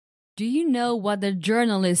Do you know what the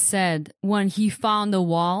journalist said when he found the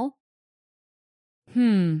wall?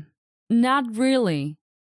 Not really.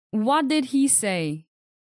 What did he say?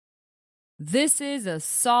 This is a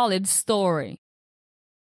solid story.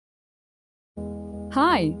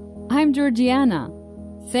 Hi, I'm Georgiana.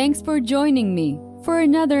 Thanks for joining me for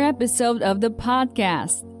another episode of the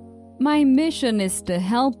podcast. My mission is to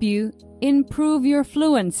help you improve your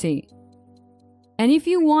fluency. And if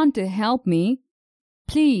you want to help me,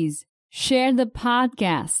 please share the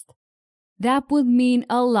podcast. That would mean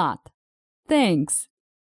a lot. Thanks.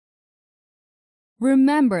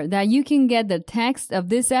 Remember that you can get the text of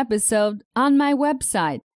this episode on my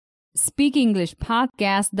website,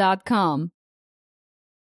 speakenglishpodcast.com.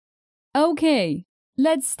 Okay,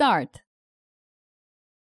 let's start.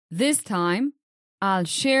 This time, I'll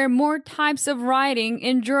share more types of writing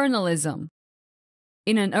in journalism.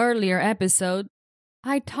 In an earlier episode,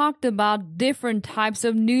 I talked about different types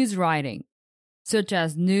of news writing, such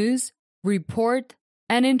as news, report,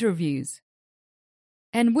 and interviews.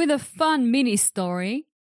 And with a fun mini story,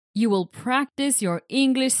 you will practice your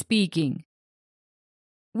English speaking.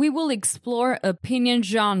 We will explore opinion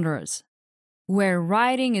genres, where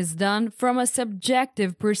writing is done from a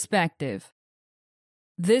subjective perspective.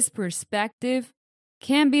 This perspective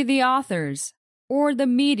can be the author's or the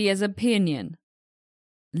media's opinion.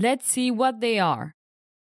 Let's see what they are.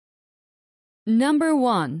 Number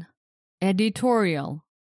 1. Editorial.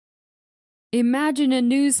 Imagine a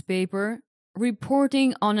newspaper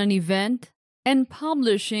reporting on an event and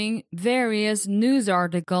publishing various news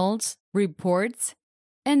articles, reports,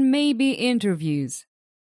 and maybe interviews.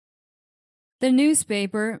 The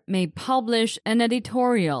newspaper may publish an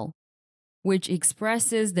editorial, which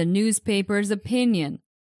expresses the newspaper's opinion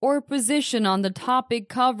or position on the topic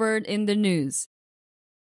covered in the news.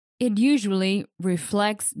 It usually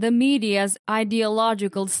reflects the media's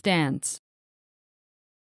ideological stance.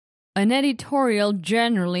 An editorial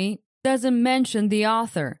generally doesn't mention the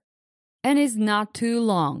author and is not too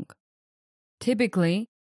long. Typically,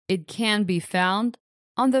 it can be found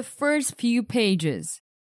on the first few pages.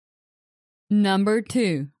 Number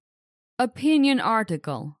 2. Opinion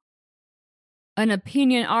article. An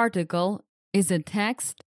opinion article is a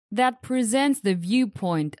text that presents the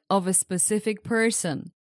viewpoint of a specific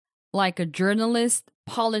person, like a journalist,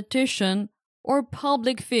 politician, or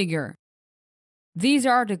public figure. These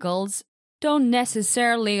articles don't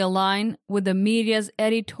necessarily align with the media's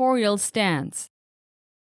editorial stance.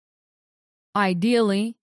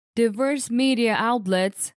 Ideally, diverse media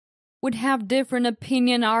outlets would have different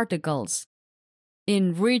opinion articles,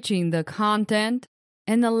 enriching the content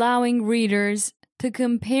and allowing readers to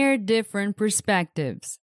compare different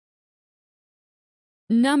perspectives.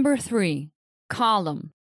 Number 3.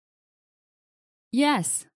 Column.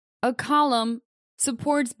 Yes, a column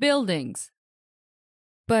supports buildings.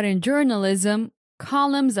 But in journalism,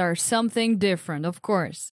 columns are something different, of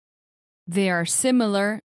course. They are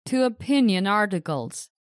similar to opinion articles,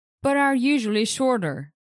 but are usually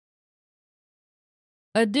shorter.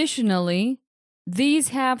 Additionally, these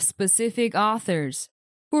have specific authors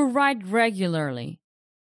who write regularly,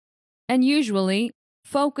 and usually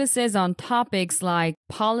focuses on topics like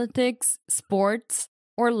politics, sports,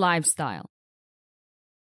 or lifestyle.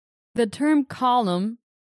 The term column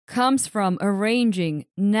comes from arranging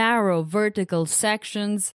narrow vertical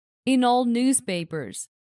sections in old newspapers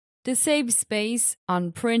to save space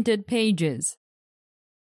on printed pages.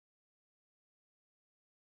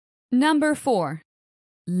 Number 4.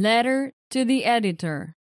 Letter to the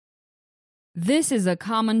editor. This is a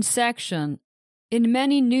common section in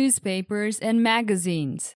many newspapers and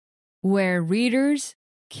magazines, where readers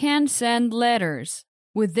can send letters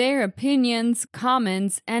with their opinions,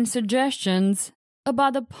 comments, and suggestions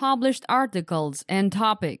about the published articles and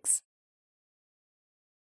topics.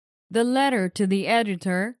 The letter to the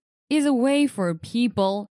editor is a way for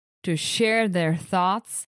people to share their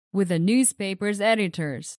thoughts with the newspaper's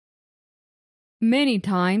editors. Many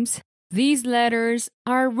times, these letters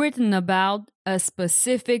are written about a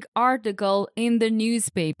specific article in the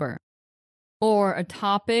newspaper or a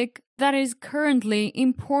topic that is currently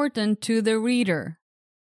important to the reader.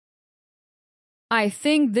 I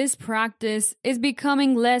think this practice is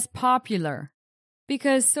becoming less popular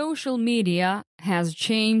because social media has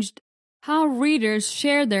changed how readers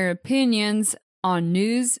share their opinions on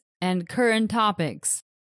news and current topics.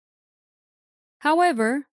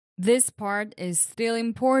 However, this part is still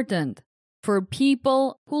important for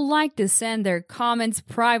people who like to send their comments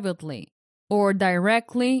privately or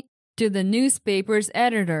directly to the newspaper's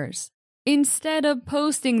editors instead of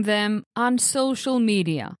posting them on social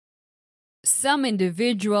media. Some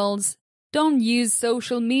individuals don't use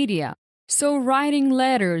social media, so writing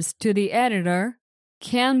letters to the editor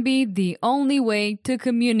can be the only way to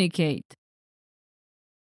communicate.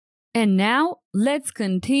 And now, let's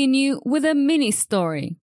continue with a mini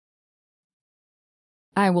story.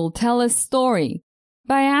 I will tell a story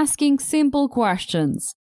by asking simple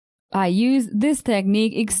questions. I use this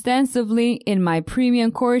technique extensively in my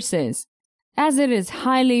premium courses, as it is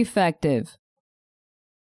highly effective.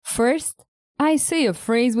 First, I say a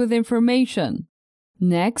phrase with information.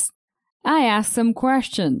 Next, I ask some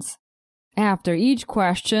questions. After each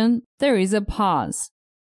question, there is a pause.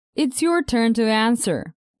 It's your turn to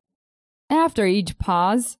answer. After each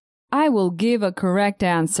pause, I will give a correct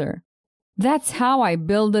answer. That's how I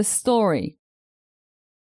build a story.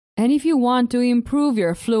 And if you want to improve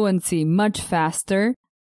your fluency much faster,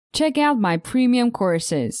 check out my premium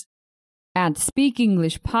courses at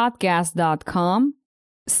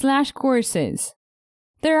speakenglishpodcast.com/courses.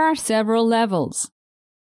 There are several levels.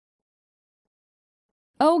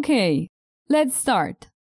 Okay, let's start.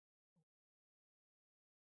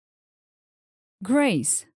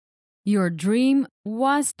 Grace, your dream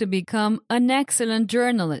was to become an excellent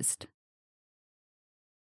journalist.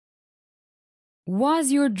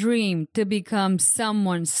 Was your dream to become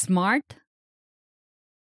someone smart?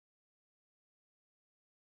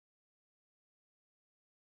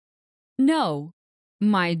 No,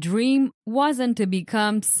 my dream wasn't to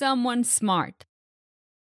become someone smart.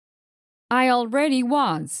 I already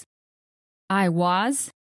was. I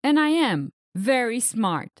was, and I am, very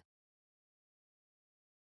smart.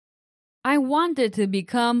 I wanted to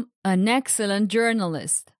become an excellent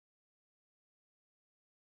journalist.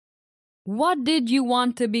 What did you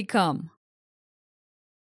want to become?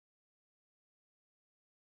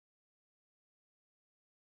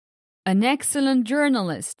 An excellent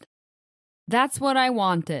journalist. That's what I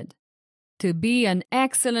wanted, to be an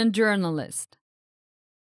excellent journalist.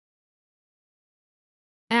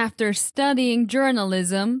 After studying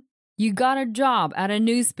journalism, you got a job at a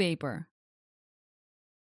newspaper.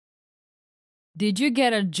 Did you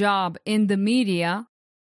get a job in the media?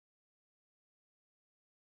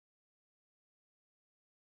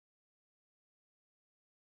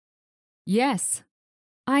 Yes,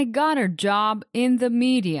 I got a job in the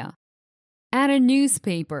media, at a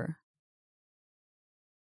newspaper.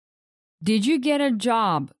 Did you get a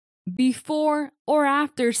job before or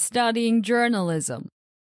after studying journalism?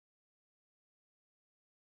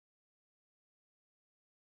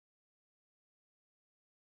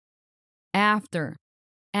 After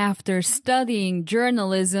studying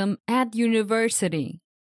journalism at university.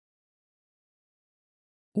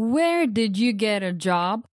 Where did you get a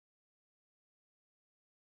job?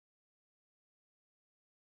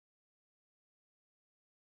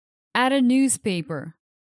 At a newspaper.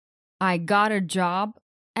 I got a job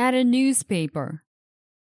at a newspaper.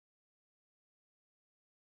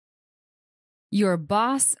 Your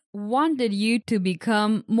boss wanted you to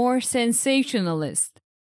become more sensationalist,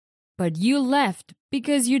 but you left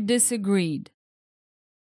because you disagreed.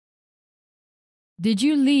 Did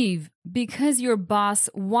you leave because your boss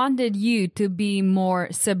wanted you to be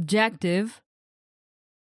more subjective?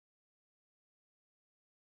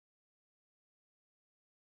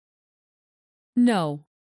 No,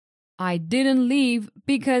 I didn't leave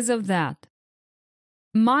because of that.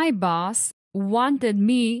 My boss wanted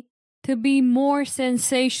me to be more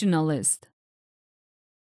sensationalist.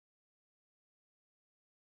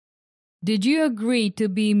 Did you agree to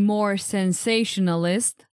be more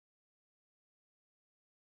sensationalist?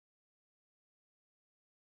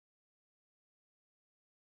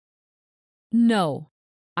 No,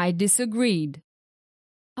 I disagreed.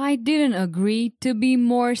 I didn't agree to be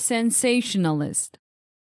more sensationalist.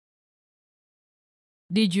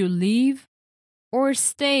 Did you leave or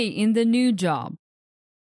stay in the new job?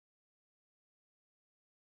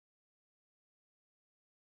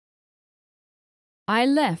 I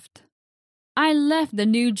left. I left the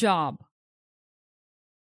new job.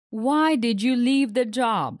 Why did you leave the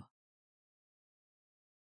job?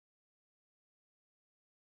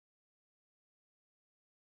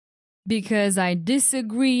 Because I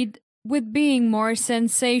disagreed with being more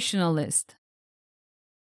sensationalist.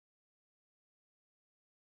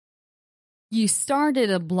 You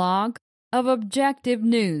started a blog of objective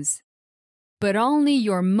news, but only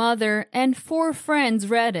your mother and 4 friends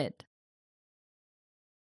read it.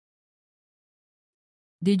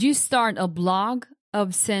 Did you start a blog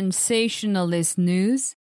of sensationalist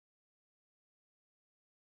news?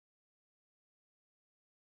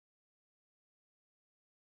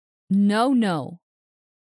 No.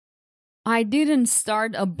 I didn't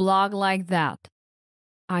start a blog like that.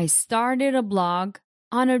 I started a blog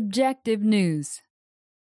on objective news.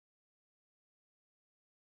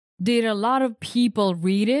 Did a lot of people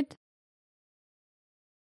read it?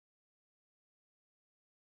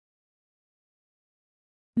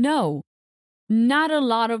 No, not a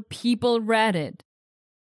lot of people read it.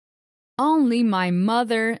 Only my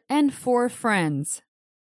mother and 4 friends.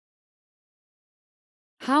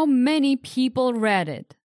 How many people read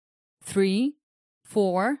it? 3,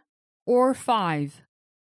 4, or 5?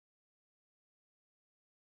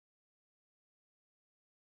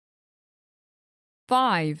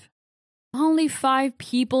 5. Only 5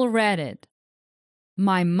 people read it.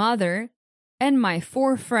 My mother and my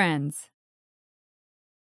 4 friends.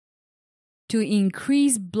 To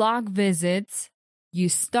increase blog visits, you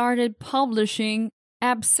started publishing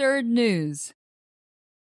absurd news.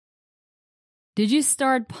 Did you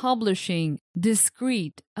start publishing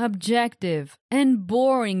discreet, objective, and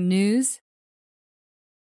boring news?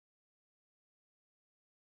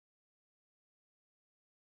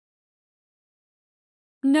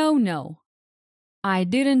 No. I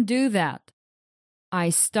didn't do that.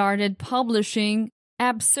 I started publishing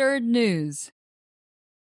absurd news.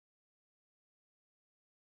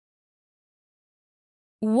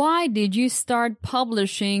 Why did you start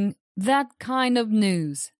publishing that kind of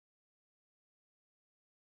news?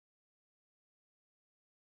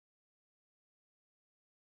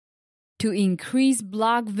 To increase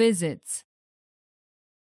blog visits.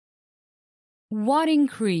 What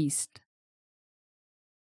increased?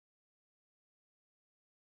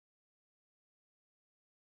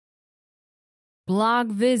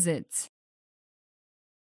 Blog visits.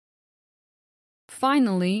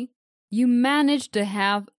 Finally, you managed to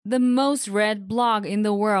have the most read blog in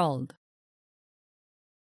the world.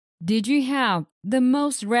 Did you have the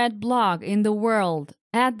most read blog in the world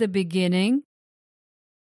at the beginning?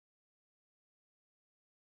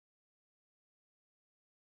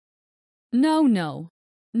 No,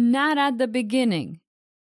 not at the beginning.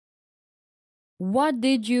 What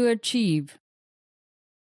did you achieve?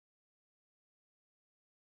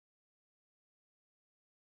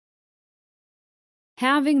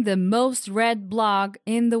 Having the most read blog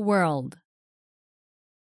in the world.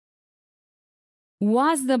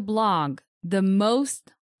 Was the blog the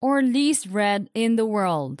most or least read in the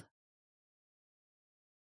world?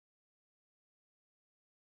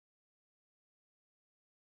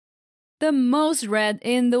 The most read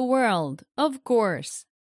in the world, of course.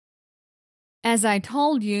 As I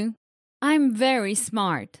told you, I'm very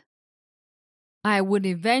smart. I would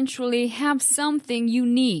eventually have something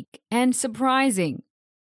unique and surprising.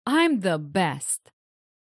 I'm the best.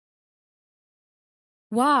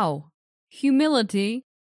 Wow, humility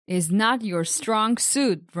is not your strong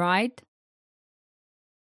suit, right?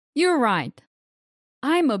 You're right.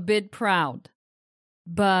 I'm a bit proud,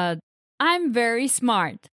 but I'm very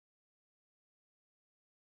smart.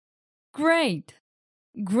 Great.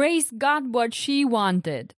 Grace got what she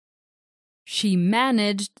wanted. She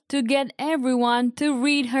managed to get everyone to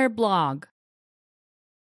read her blog.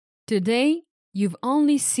 Today, you've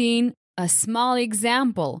only seen a small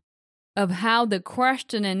example of how the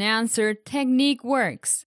question and answer technique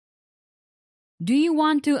works. Do you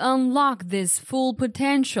want to unlock this full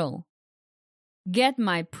potential? Get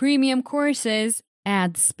my premium courses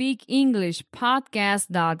at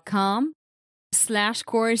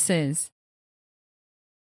speakenglishpodcast.com/courses.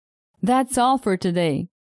 That's all for today.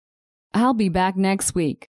 I'll be back next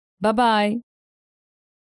week. Bye-bye.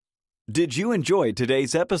 Did you enjoy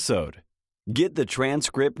today's episode? Get the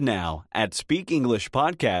transcript now at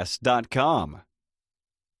speakenglishpodcast.com.